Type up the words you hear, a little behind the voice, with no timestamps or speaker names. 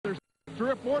3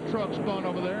 or 4 trucks spun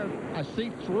over there. I see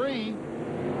 3.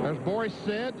 There's Boris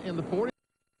Said in the 44,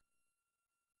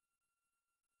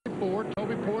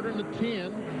 Tobey Porter in the 10.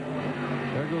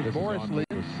 There goes Boris Lee.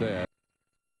 Said.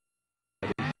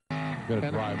 Going to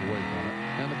drive away from it.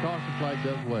 And the caution flag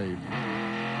does wave.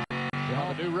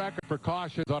 A new record for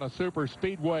cautions on a super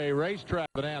speedway racetrack.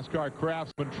 The NASCAR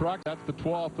Craftsman truck. That's the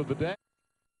 12th of the day.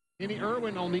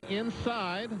 Irwin on the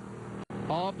inside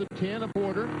of the 10 of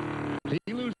Porter.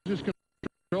 He loses control.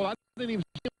 I didn't even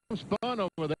see him spun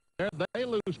over there. They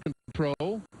lose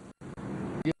control.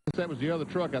 I guess that was the other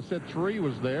truck. I said 3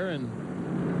 was there, and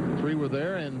 3 were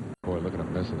there, and boy, look at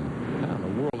him missing it. How in the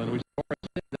world? And we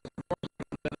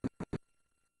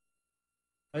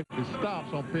he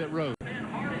stops on pit road.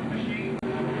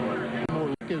 More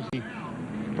look as he,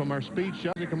 from our speed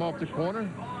shot, he come off the corner.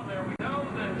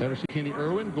 There see Kenny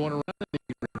Irwin going around.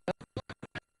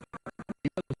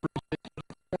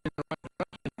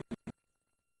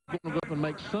 Going to go up and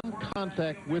make some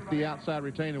contact with the outside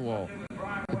retaining wall.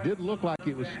 It did look like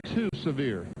it was too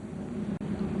severe.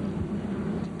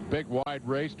 Big wide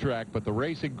racetrack, but the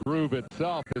racing groove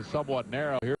itself is somewhat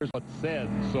narrow. Here's what Said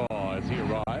saw as he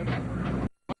arrived.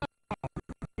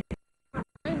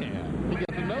 Man, he got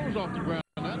the nose off the ground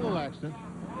in that little accident.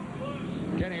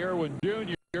 Kenny Irwin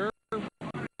Jr.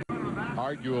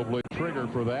 arguably triggered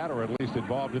for that, or at least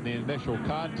involved in the initial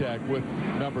contact with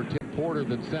number 10 Porter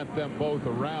that sent them both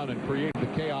around and created the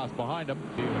chaos behind them.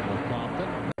 Dealing with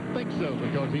Compton. I think so,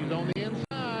 because he's on the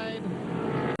inside.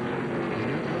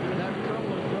 That's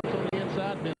trouble. He's on the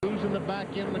inside, been losing the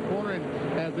back end of the corner, and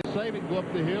as they save it, go up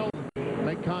the hill,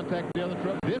 make contact with the other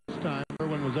truck. This time,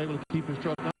 Irwin was able to keep his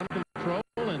truck under control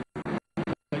and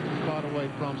takes a spot away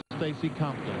from Stacy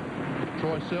Compton.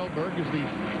 Troy Selberg is the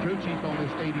crew chief on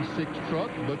this 86 truck.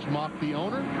 Butch Mock, the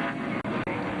owner.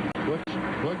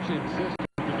 Butch insisted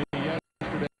to me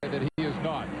yesterday that he is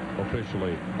not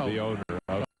officially the owner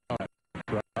of that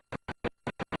truck.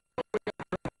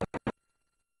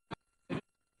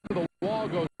 The wall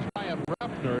goes Bryan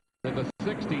Reffner in the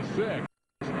 66. Hit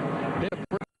a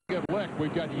pretty good lick.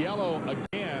 We've got yellow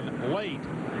again late.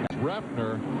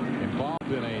 Reffner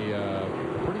involved in a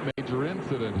pretty major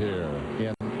incident here.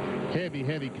 Yeah.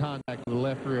 Heavy contact with the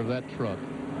left rear of that truck.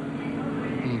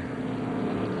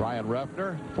 Bryan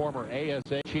Reffner, former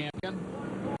ASA champion,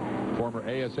 former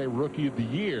ASA Rookie of the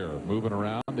Year, moving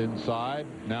around inside.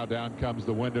 Now down comes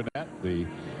the window net, the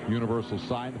universal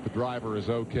sign that the driver is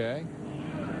okay.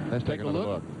 Let's take a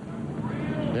look.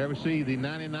 There we see the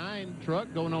 99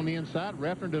 truck going on the inside.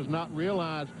 Reffner does not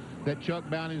realize that Chuck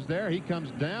Bown is there. He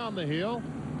comes down the hill.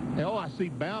 Oh, I see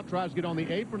Bown tries to get on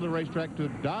the apron of the racetrack to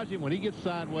dodge him. When he gets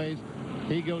sideways,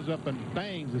 he goes up and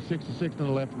bangs the 66 in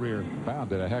the left rear. Bown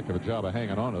did a heck of a job of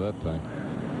hanging on to that thing.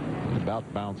 About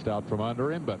bounced out from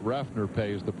under him, but Reffner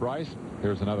pays the price.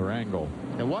 Here's another angle.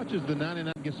 And watch as the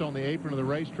 99 gets on the apron of the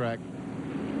racetrack.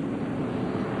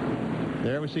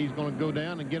 There we see he's going to go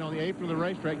down and get on the apron of the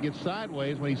racetrack, get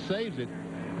sideways. When he saves it,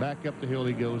 back up the hill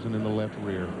he goes and in the left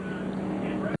rear.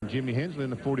 And Jimmy Hensley in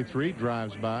the 43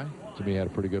 drives by. Jimmy had a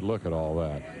pretty good look at all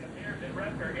that.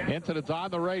 Incidents on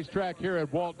the racetrack here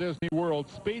at Walt Disney World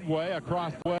Speedway.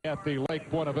 Across the way at the Lake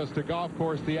Buena Vista Golf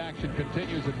Course, the action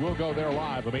continues, and we'll go there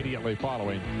live immediately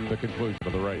following the conclusion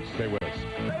of the race. Stay with us.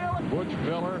 Butch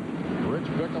Miller, Rich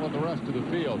Bickle, and the rest of the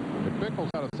field. If Bickle's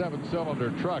got a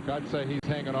 7-cylinder truck, I'd say he's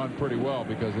hanging on pretty well,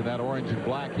 because in that orange and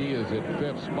black, he is in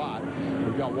 5th spot.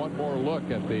 We've got one more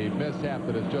look at the mishap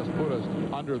that has just put us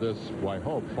under this, I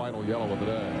hope, final yellow of the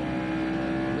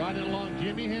day. Riding along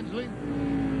Jimmy Hensley.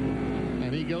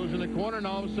 And he goes in the corner, and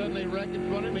all of a sudden they wreck in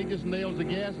front of him. He just nails the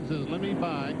gas and says, "Let me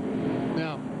by."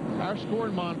 Now, our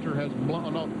scoring monitor has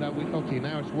blown. No, okay,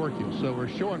 now it's working. So we're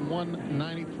showing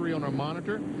 193 on our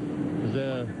monitor.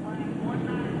 So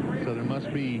there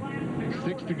must be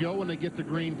 6 to go when they get the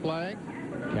green flag.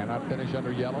 Cannot finish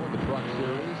under yellow in the truck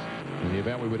series. In the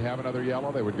event we would have another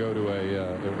yellow, they would go to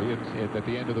at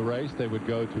the end of the race, they would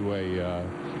go to a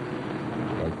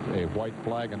white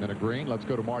flag and then a green. Let's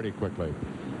go to Marty quickly.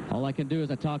 All I can do is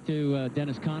I talked to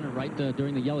Dennis Conner right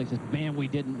during the yellow. He says, "Man, we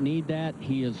didn't need that."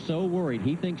 He is so worried.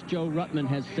 He thinks Joe Ruttmann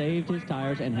has saved his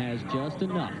tires and has just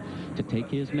enough to take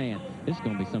his man. This is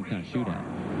going to be some kind of shootout.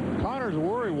 Connor's a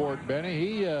worrywart,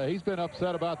 Benny. He's been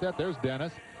upset about that. There's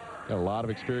Dennis. Got a lot of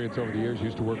experience over the years.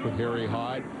 Used to work with Harry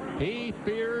Hyde. He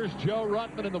fears Joe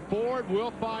Ruttmann in the Ford.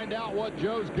 We'll find out what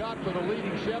Joe's got for the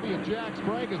leading Chevy of Jack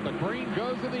Sprague as the green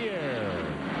goes in the air.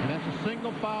 And that's a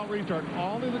single file restart.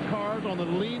 All of the cars on the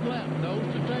lead lap, nose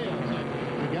to tail.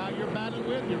 The guy you're battling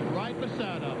with, you're right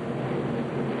beside him.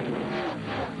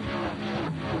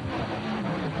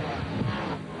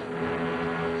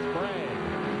 Sprague,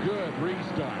 good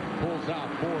restart. Pulls top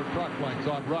 4 truck lengths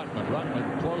on Ruttmann.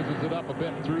 Ruttmann closes it up a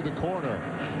bit through the corner.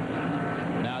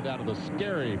 Now down to the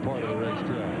scary part of the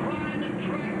racetrack.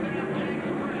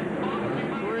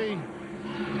 3.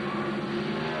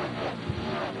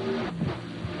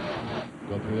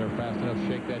 Go through there fast enough,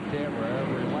 shake that camera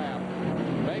every lap.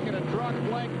 Making a truck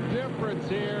length difference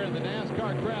here in the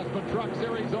NASCAR Craftsman Truck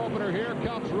Series opener. Here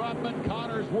comes Ruttmann.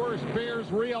 Connor's worst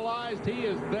fears realized. He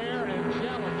is there and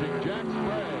challenging Jack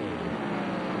Sprague.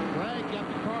 Sprague got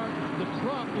the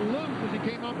truck loose as he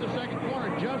came off the second corner.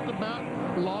 Just about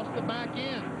lost the back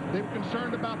end. They were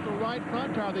concerned about the right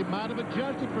front tire. They might have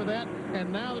adjusted for that,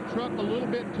 and now the truck a little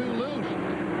bit too loose.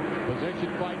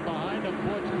 Position fight behind him.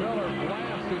 Butch Miller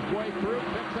blasts his way through,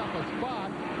 picks up a spot.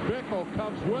 Bickle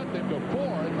comes with him to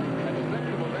 4th, and the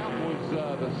victim of that was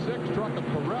the 6th truck of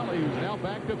Pirelli, who's now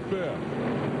back to 5th.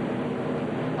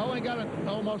 Oh, he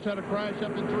almost had a crash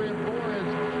up in 3 and 4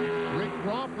 as Rick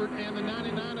Crawford and the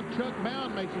 99 of Chuck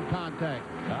Bown make some contact.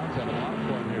 Bown's having a lot of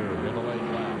fun here in the late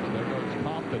laps. There goes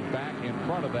Compton back in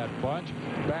front of that bunch.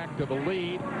 Back to the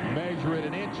lead. Measure it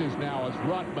in inches now as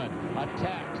Ruttmann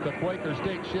attacks the Quaker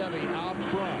State Chevy out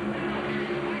front.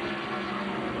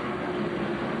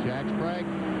 Jack Sprague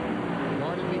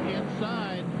guarding the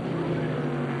inside.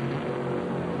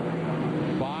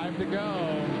 5 to go.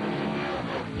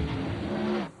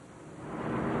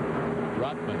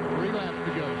 Ruttmann. 3 laps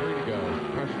to go. 3 to go.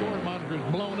 Our scoring monitor is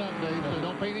blown up, Dave, so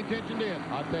don't pay any attention to it.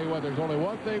 I'll tell you what, there's only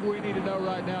one thing we need to know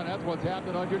right now, and that's what's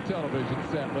happening on your television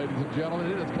set, ladies and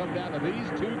gentlemen. It has come down to these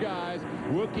 2 guys.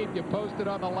 We'll keep you posted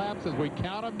on the laps as we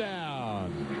count them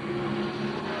down.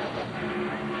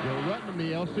 Joe Ruttmann,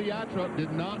 the LCI truck,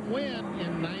 did not win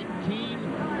in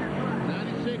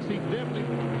 1996. He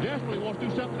definitely wants to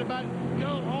do something about it.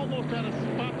 Almost had a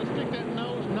spot to stick that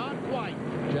nose, not quite.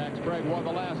 Jack Sprague won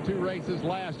the last 2 races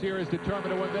last year, is determined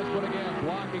to win this one again.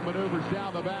 Blocking maneuvers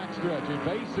down the backstretch,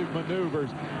 evasive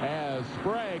maneuvers as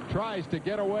Sprague tries to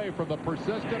get away from the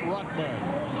persistent Ruttmann.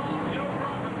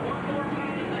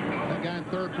 That guy in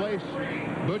 3rd place,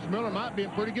 Butch Miller, might be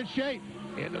in pretty good shape.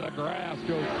 Into the grass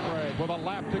goes Sprague with a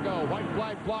lap to go. White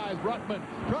flag flies. Ruttmann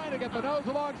trying to get the nose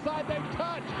alongside. They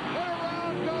touch. And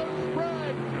around goes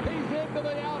Sprague. He's into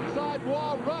the outside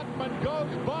wall. Ruttmann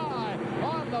goes by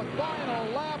on the final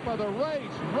lap of the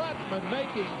race. Ruttmann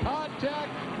making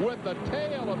contact with the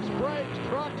tail of Sprague's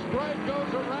truck. Sprague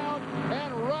goes around,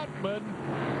 and Ruttmann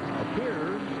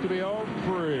appears to be home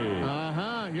free.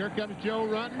 Here comes Joe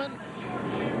Ruttmann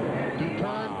to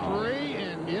turn 3,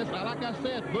 and yes, like I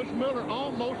said, Butch Miller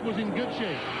almost was in good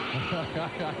shape.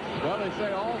 Well, they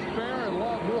say all's fair in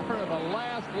love war in the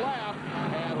last lap,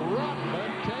 and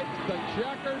Ruttmann takes the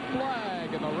checkered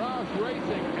flag in the Roush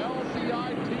Racing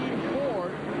LCI Team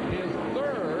Ford, his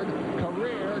 3rd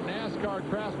career NASCAR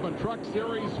Craftsman Truck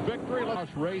Series victory.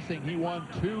 Roush Racing, he won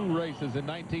 2 races in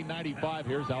 1995.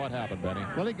 Here's how it happened, Benny.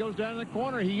 Well, he goes down in the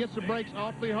corner. He hits the brakes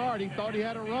awfully hard. He thought he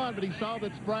had a run, but he saw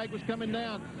that Sprague was coming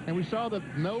down, and we saw the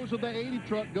nose of the 80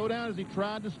 truck go down as he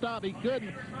tried to stop. He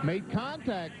couldn't. Made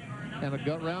contact, and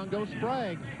around goes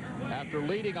Sprague. After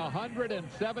leading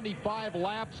 175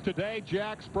 laps today,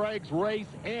 Jack Sprague's race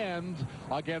ends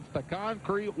against the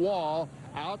concrete wall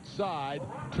outside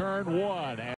turn 1.